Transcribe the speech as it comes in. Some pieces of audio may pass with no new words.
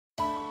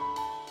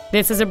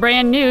This is a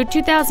brand new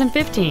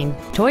 2015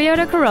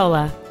 Toyota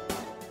Corolla.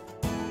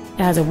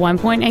 It has a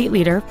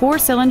 1.8-liter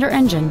four-cylinder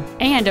engine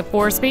and a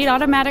 4-speed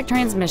automatic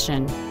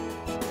transmission.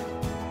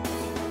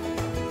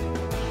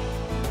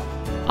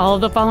 All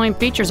of the following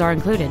features are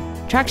included: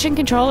 traction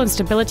control and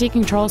stability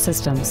control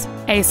systems,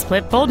 a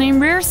split folding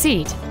rear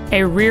seat,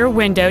 a rear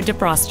window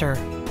defroster,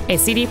 a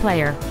CD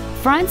player,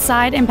 front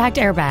side impact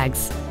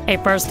airbags,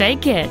 a first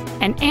aid kit,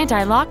 an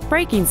anti-lock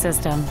braking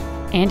system,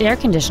 and air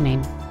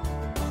conditioning.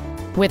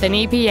 With an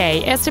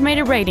EPA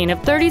estimated rating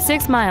of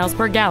 36 miles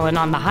per gallon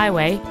on the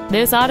highway,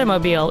 this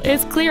automobile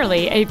is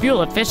clearly a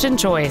fuel-efficient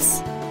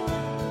choice.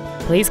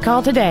 Please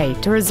call today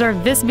to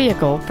reserve this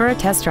vehicle for a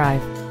test drive.